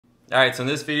Alright, so in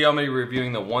this video I'm going to be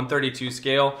reviewing the 132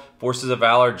 scale Forces of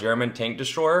Valor German tank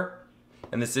destroyer.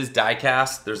 And this is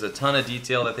die-cast. There's a ton of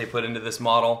detail that they put into this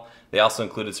model. They also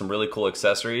included some really cool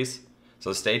accessories.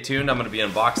 So stay tuned, I'm going to be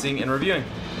unboxing and reviewing.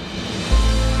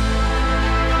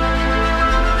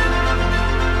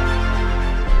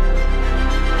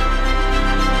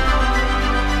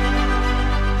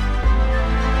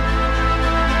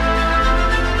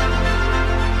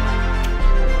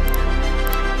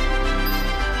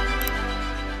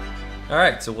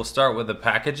 Alright, so we'll start with the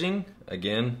packaging.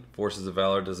 Again, Forces of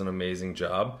Valor does an amazing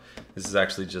job. This is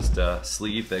actually just a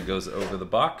sleeve that goes over the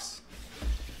box.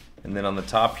 And then on the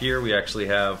top here we actually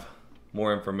have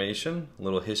more information, a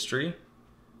little history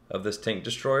of this tank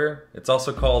destroyer. It's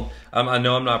also called, I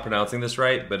know I'm not pronouncing this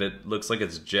right, but it looks like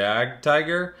it's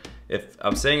JAGDTIGER. If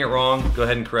I'm saying it wrong, go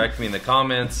ahead and correct me in the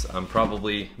comments. I'm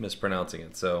probably mispronouncing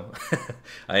it, so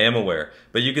I am aware.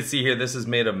 But you can see here, this is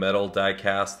made of metal die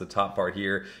cast. The top part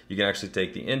here, you can actually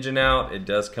take the engine out. It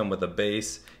does come with a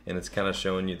base, and it's kind of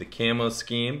showing you the camo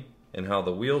scheme and how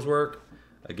the wheels work.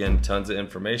 Again, tons of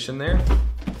information there.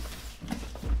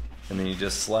 And then you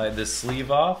just slide this sleeve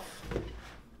off.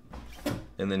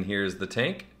 And then here's the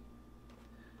tank.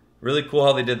 Really cool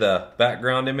how they did the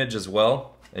background image as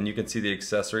well. And you can see the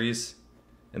accessories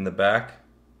in the back.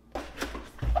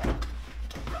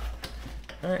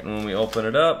 Alright, and when we open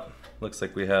it up, looks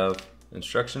like we have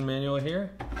instruction manual here.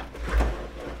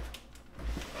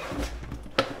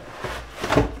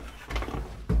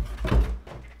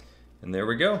 And there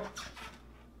we go.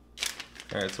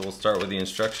 Alright, so we'll start with the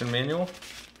instruction manual.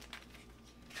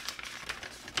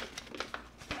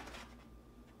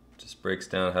 Just breaks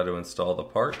down how to install the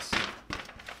parts.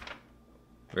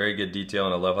 Very good detail,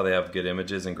 and I love how they have good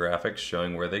images and graphics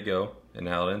showing where they go and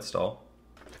how to install.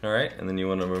 Alright, and then you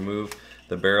want to remove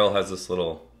the barrel. Has this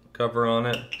little cover on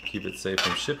it, keep it safe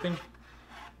from shipping.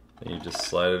 And you just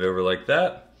slide it over like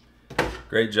that.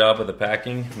 Great job with the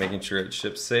packing, making sure it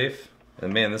ships safe.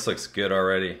 And man, this looks good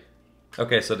already.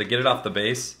 Okay, so to get it off the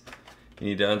base, you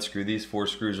need to unscrew these 4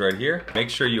 screws right here. Make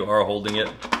sure you are holding it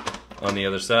on the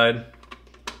other side.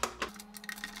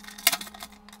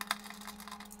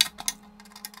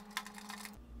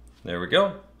 There we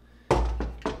go.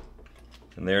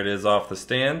 And there it is off the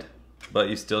stand, but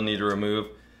you still need to remove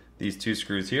these 2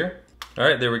 screws here.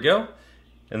 Alright, there we go.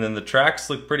 And then the tracks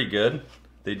look pretty good.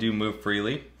 They do move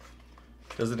freely.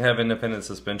 Doesn't have independent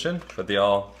suspension, but they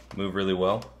all move really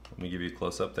well. Let me give you a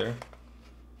close-up there.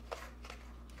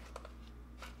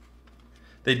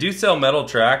 They do sell metal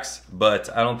tracks, but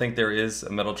I don't think there is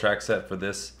a metal track set for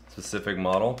this specific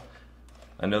model.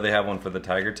 I know they have one for the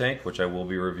Tiger tank, which I will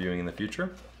be reviewing in the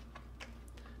future.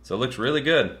 So it looks really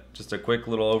good. Just a quick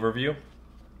little overview.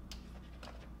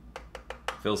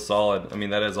 Feels solid. I mean,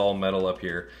 that is all metal up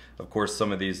here. Of course,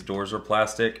 some of these doors are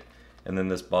plastic, and then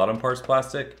this bottom part's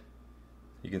plastic.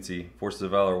 You can see Forces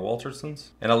of Valor Waltersons.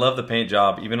 And I love the paint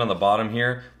job. Even on the bottom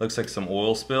here, looks like some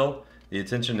oil spill. The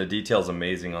attention to detail is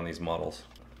amazing on these models.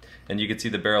 And you can see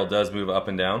the barrel does move up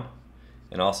and down,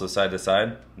 and also side to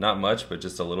side. Not much, but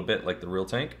just a little bit like the real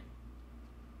tank.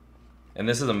 And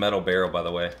this is a metal barrel, by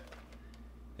the way.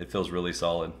 It feels really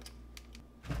solid.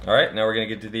 Alright, now we're going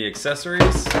to get to the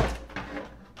accessories.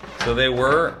 So they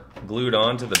were glued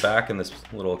on to the back in this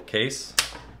little case.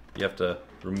 You have to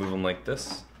remove them like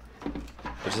this,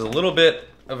 which is a little bit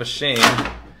of a shame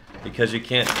because you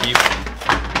can't keep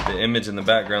the image in the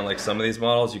background like some of these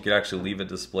models. You could actually leave it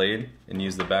displayed and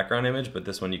use the background image, but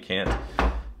this one you can't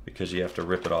because you have to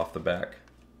rip it off the back.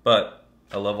 But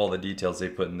I love all the details they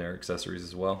put in their accessories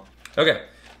as well. Okay,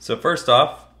 so first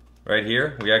off, right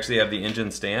here, we actually have the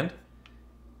engine stand.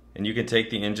 And you can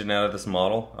take the engine out of this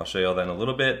model. I'll show you all that in a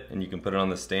little bit. And you can put it on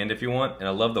the stand if you want. And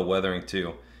I love the weathering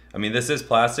too. I mean, this is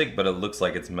plastic, but it looks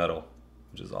like it's metal,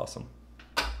 which is awesome.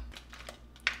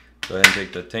 Go ahead and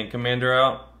take the tank commander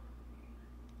out.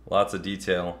 Lots of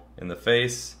detail in the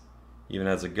face. Even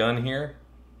has a gun here.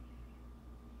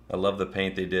 I love the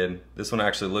paint they did. This one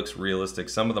actually looks realistic.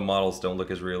 Some of the models don't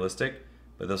look as realistic,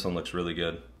 but this one looks really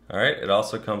good. Alright, it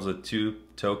also comes with 2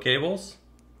 tow cables,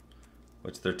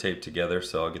 which they're taped together,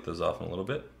 so I'll get those off in a little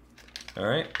bit.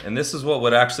 Alright, and this is what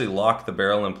would actually lock the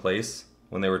barrel in place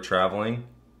when they were traveling.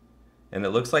 And it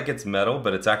looks like it's metal,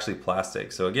 but it's actually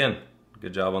plastic. So again,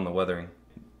 good job on the weathering.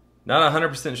 Not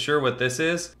 100% sure what this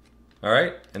is.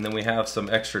 Alright, and then we have some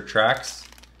extra tracks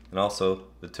and also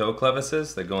the toe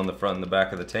clevises that go on the front and the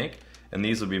back of the tank. And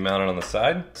these will be mounted on the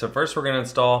side. So first we're going to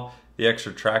install the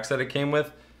extra tracks that it came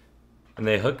with. And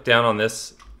they hook down on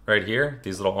this right here,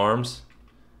 these little arms.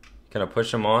 Kind of push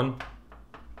them on,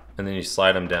 and then you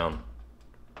slide them down.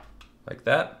 Like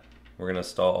that. We're going to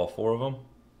install all 4 of them.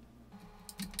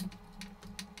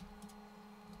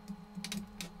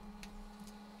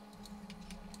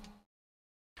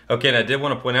 Okay, and I did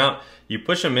want to point out, you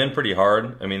push them in pretty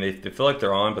hard. I mean, they feel like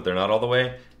they're on, but they're not all the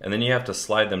way. And then you have to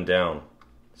slide them down.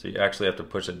 So you actually have to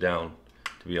push it down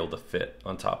to be able to fit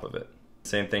on top of it.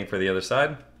 Same thing for the other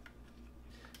side.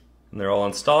 And they're all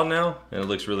installed now, and it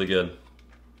looks really good.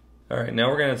 All right, now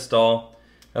we're gonna install,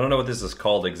 I don't know what this is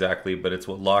called exactly, but it's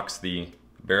what locks the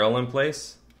barrel in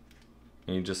place.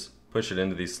 And you just push it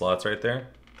into these slots right there,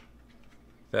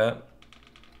 like that.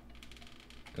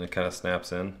 And it kind of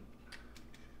snaps in.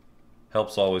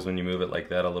 Helps always when you move it like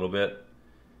that a little bit.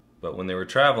 But when they were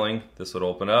traveling, this would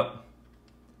open up.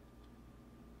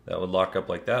 That would lock up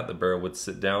like that. The barrel would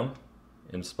sit down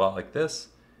in a spot like this.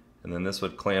 And then this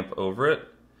would clamp over it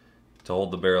to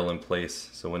hold the barrel in place.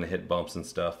 So when it hit bumps and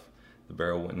stuff, the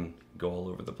barrel wouldn't go all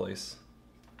over the place.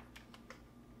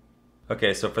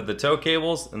 Okay, so for the tow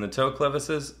cables and the tow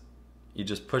clevises, you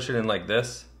just push it in like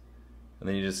this. And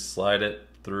then you just slide it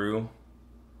through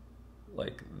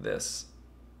like this.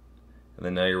 And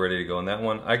then now you're ready to go on that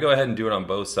one. I go ahead and do it on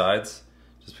both sides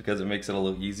just because it makes it a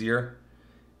little easier.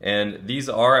 And these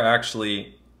are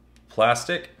actually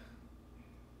plastic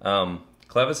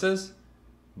clevises,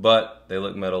 but they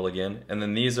look metal again. And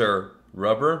then these are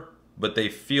rubber, but they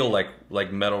feel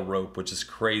like metal rope, which is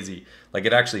crazy. Like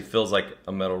it actually feels like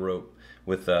a metal rope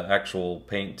with actual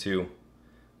paint too.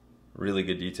 Really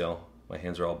good detail. My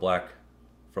hands are all black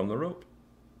from the rope.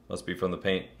 Must be from the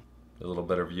paint. A little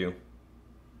better view.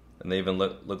 And they even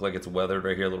look like it's weathered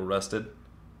right here, a little rusted.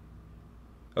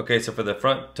 Okay, so for the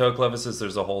front toe clevises,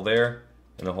 there's a hole there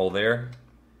and a hole there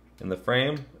in the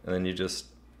frame, and then you just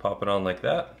pop it on like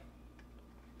that.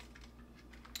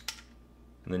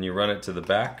 And then you run it to the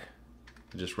back.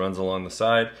 It just runs along the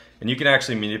side. And you can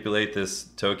actually manipulate this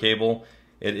tow cable.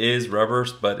 It is rubber,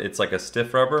 but it's like a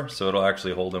stiff rubber, so it'll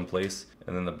actually hold in place.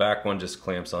 And then the back one just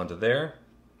clamps onto there.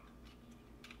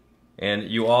 And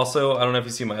you also, I don't know if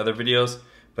you see my other videos,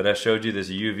 but I showed you this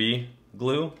UV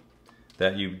glue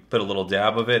that you put a little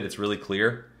dab of it. It's really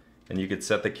clear, and you could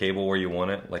set the cable where you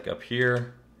want it, like up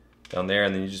here, down there,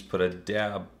 and then you just put a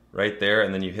dab right there,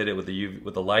 and then you hit it with the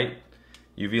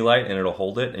UV light, and it'll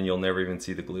hold it, and you'll never even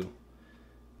see the glue.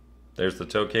 There's the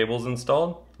tow cables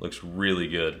installed. Looks really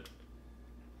good.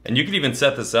 And you could even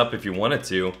set this up if you wanted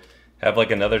to, have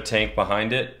like another tank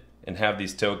behind it, and have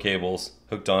these tow cables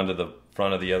hooked onto the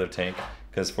front of the other tank.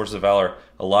 Because Forces of Valor,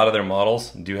 a lot of their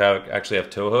models do actually have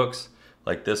tow hooks.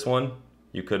 Like this one,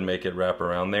 you could make it wrap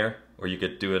around there, or you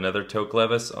could do another tow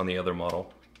clevis on the other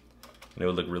model. And it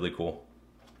would look really cool.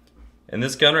 And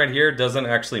this gun right here doesn't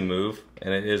actually move,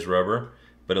 and it is rubber,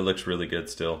 but it looks really good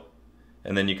still.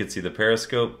 And then you can see the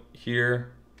periscope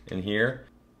here and here.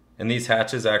 And these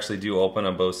hatches actually do open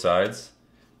on both sides.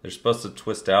 They're supposed to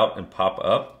twist out and pop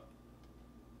up.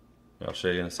 I'll show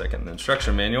you in a second. The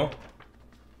instruction manual,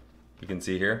 you can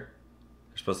see here,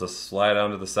 you're supposed to slide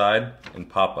onto the side and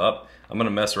pop up. I'm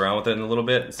gonna mess around with it in a little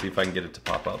bit and see if I can get it to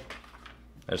pop up.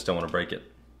 I just don't want to break it.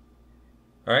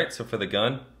 All right, so for the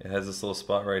gun, it has this little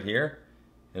spot right here,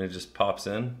 and it just pops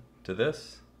in to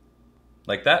this,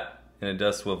 like that, and it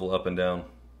does swivel up and down.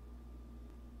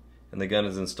 And the gun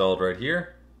is installed right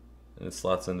here, and it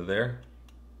slots into there,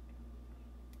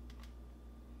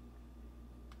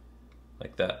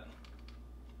 like that.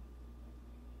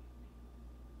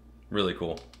 Really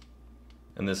cool.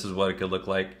 And this is what it could look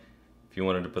like if you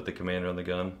wanted to put the commander on the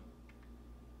gun.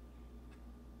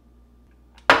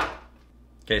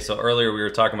 Okay, so earlier we were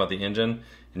talking about the engine,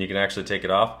 and you can actually take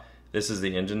it off. This is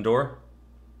the engine door.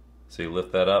 So you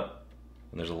lift that up,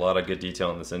 and there's a lot of good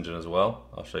detail in this engine as well.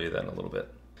 I'll show you that in a little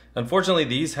bit. Unfortunately,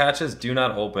 these hatches do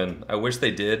not open. I wish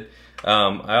they did.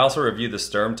 I also reviewed the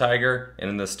JAGDTIGER, and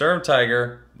in the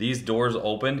JAGDTIGER, these doors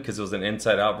opened because it was an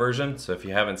inside-out version. So if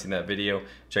you haven't seen that video,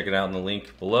 check it out in the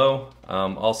link below.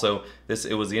 Also,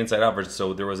 it was the inside-out version,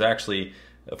 so there was actually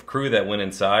a crew that went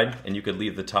inside, and you could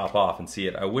leave the top off and see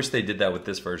it. I wish they did that with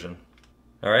this version.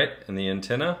 All right, and the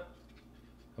antenna,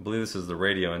 I believe this is the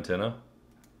radio antenna.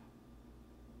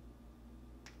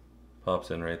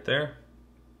 Pops in right there.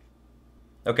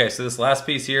 Okay, so this last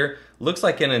piece here looks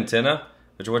like an antenna,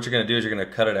 but what you're gonna do is you're gonna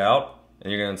cut it out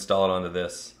and you're gonna install it onto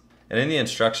this. And in the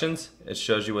instructions, it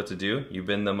shows you what to do. You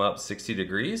bend them up 60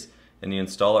 degrees and you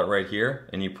install it right here,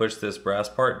 and you push this brass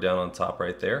part down on top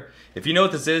right there. If you know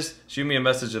what this is, shoot me a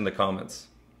message in the comments.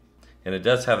 And it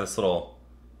does have this little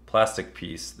plastic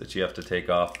piece that you have to take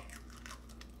off,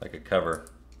 like a cover.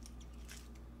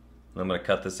 And I'm gonna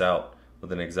cut this out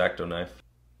with an X-Acto knife.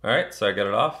 All right, so I got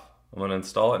it off. I'm gonna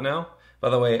install it now. By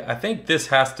the way, I think this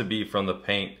has to be from the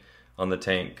paint on the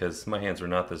tank because my hands were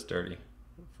not this dirty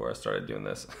before I started doing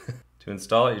this. To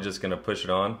install it, you're just gonna push it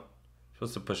on. You're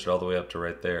supposed to push it all the way up to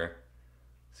right there.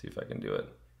 See if I can do it.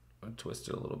 I'm gonna twist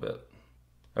it a little bit.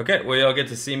 Okay, well y'all get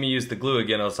to see me use the glue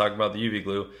again. I was talking about the UV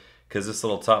glue because this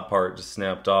little top part just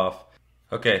snapped off.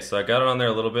 Okay, so I got it on there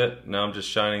a little bit. Now I'm just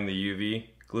shining the UV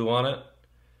glue on it.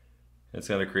 It's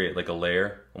going to create like a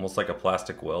layer, almost like a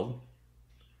plastic weld.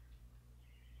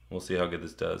 We'll see how good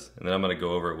this does. And then I'm going to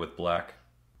go over it with black.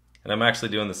 And I'm actually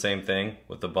doing the same thing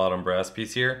with the bottom brass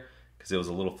piece here because it was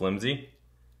a little flimsy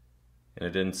and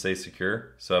it didn't stay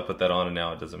secure. So I put that on and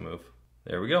now it doesn't move.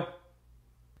 There we go.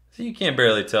 So you can't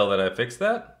barely tell that I fixed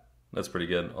that. That's pretty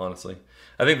good, honestly.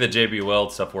 I think the JB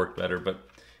Weld stuff worked better, but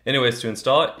anyways, to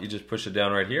install it, you just push it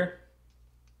down right here.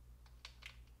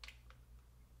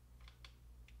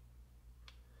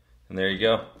 And there you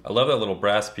go. I love that little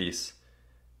brass piece.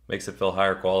 Makes it feel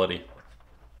higher quality.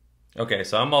 Okay,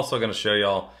 so I'm also gonna show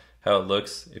y'all how it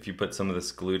looks if you put some of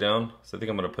this glue down. So I think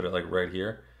I'm gonna put it like right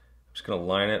here. I'm just gonna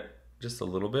line it just a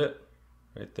little bit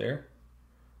right there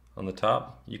on the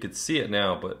top. You could see it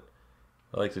now, but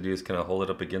what I like to do is kind of hold it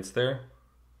up against there.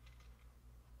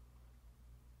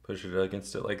 Push it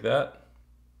against it like that.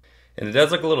 And it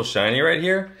does look a little shiny right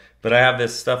here, but I have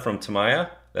this stuff from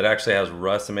Tamiya that actually has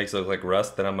rust and makes it look like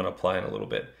rust that I'm gonna apply in a little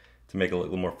bit to make it look a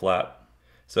little more flat.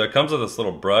 So it comes with this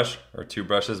little brush, or two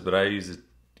brushes, but I use a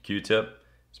Q-tip.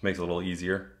 Just makes it a little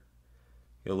easier.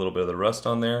 Get a little bit of the rust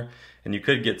on there. And you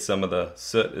could get some of the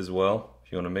soot as well,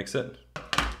 if you want to mix it.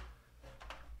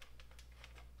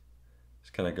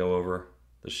 Just kind of go over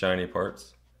the shiny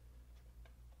parts.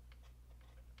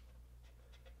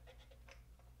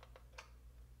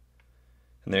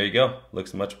 And there you go.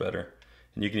 Looks much better.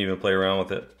 And you can even play around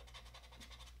with it.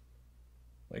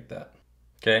 Like that.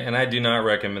 Okay, and I do not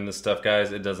recommend this stuff,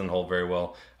 guys. It doesn't hold very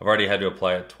well. I've already had to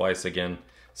apply it twice again.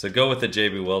 So go with the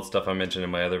JB Weld stuff I mentioned in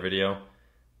my other video,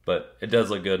 but it does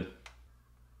look good.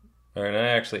 All right, and I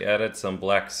actually added some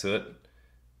black soot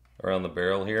around the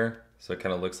barrel here, so it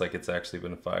kind of looks like it's actually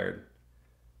been fired.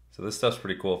 So this stuff's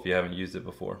pretty cool if you haven't used it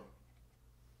before.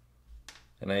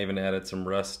 And I even added some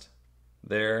rust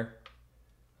there,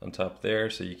 on top there,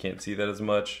 so you can't see that as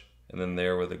much. And then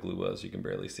there where the glue was, you can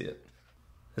barely see it.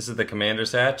 This is the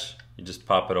commander's hatch. You just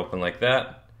pop it open like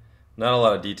that. Not a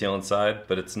lot of detail inside,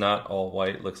 but it's not all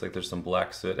white. It looks like there's some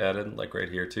black soot added, like right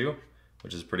here too,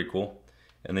 which is pretty cool.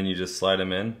 And then you just slide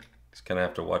him in. Just kind of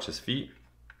have to watch his feet.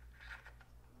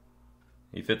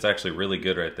 He fits actually really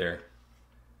good right there.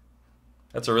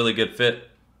 That's a really good fit.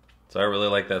 So I really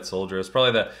like that soldier. It's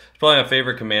probably my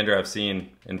favorite commander I've seen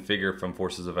in figure from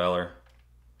Forces of Valor.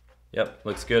 Yep,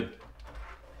 looks good.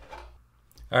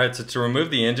 Alright, so to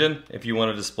remove the engine, if you want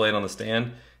to display it on the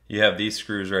stand, you have these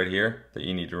screws right here that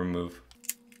you need to remove.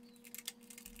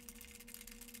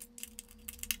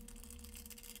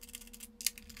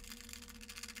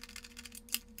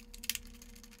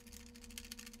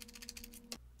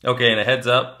 Okay, and a heads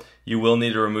up, you will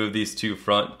need to remove these two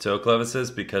front toe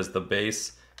clevises because the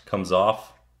base comes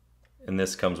off and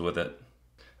this comes with it.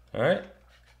 Alright,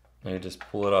 now you just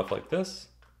pull it off like this.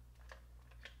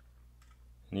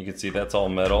 And you can see that's all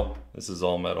metal. This is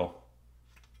all metal.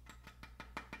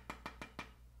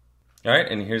 Alright,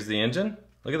 and here's the engine.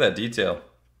 Look at that detail.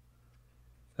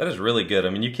 That is really good. I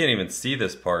mean, you can't even see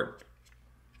this part.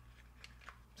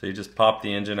 So you just pop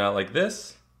the engine out like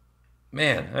this.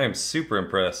 Man, I am super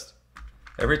impressed.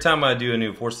 Every time I do a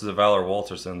new Forces of Valor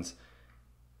Waltersons,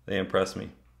 they impress me.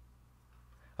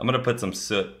 I'm going to put some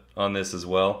soot on this as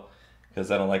well, because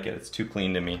I don't like it. It's too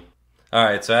clean to me.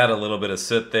 Alright, so I had a little bit of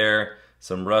soot there.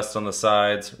 Some rust on the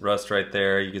sides, rust right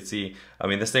there. You can see, I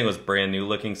mean, this thing was brand new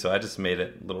looking, so I just made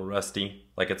it a little rusty,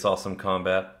 like it's awesome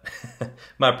combat.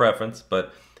 My preference,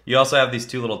 but you also have these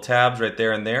two little tabs right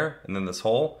there, and then this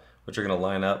hole, which are gonna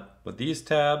line up with these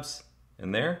tabs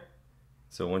in there.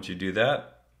 So once you do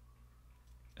that,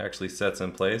 it actually sets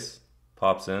in place,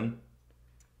 pops in,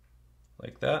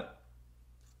 like that.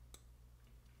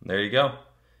 And there you go.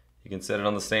 You can set it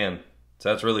on the stand. So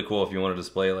that's really cool if you want to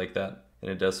display it like that,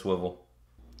 and it does swivel.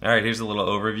 Alright, here's a little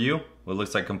overview. What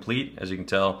looks like complete. As you can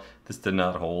tell, this did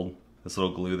not hold. This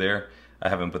little glue there. I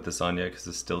haven't put this on yet because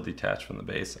it's still detached from the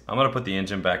base. I'm going to put the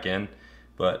engine back in,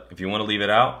 but if you want to leave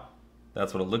it out,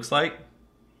 that's what it looks like.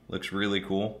 Looks really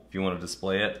cool if you want to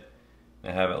display it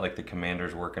and have it like the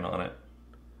commander's working on it.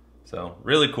 So,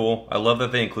 really cool. I love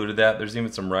that they included that. There's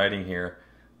even some writing here.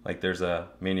 Like there's a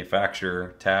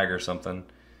manufacturer tag or something.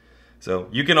 So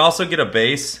you can also get a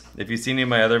base. If you've seen any of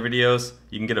my other videos,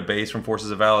 you can get a base from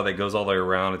Forces of Valor that goes all the way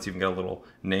around. It's even got a little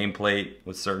nameplate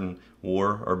with certain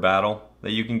war or battle that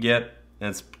you can get.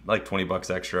 And it's like 20 bucks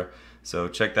extra. So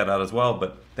check that out as well.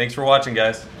 But thanks for watching,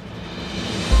 guys.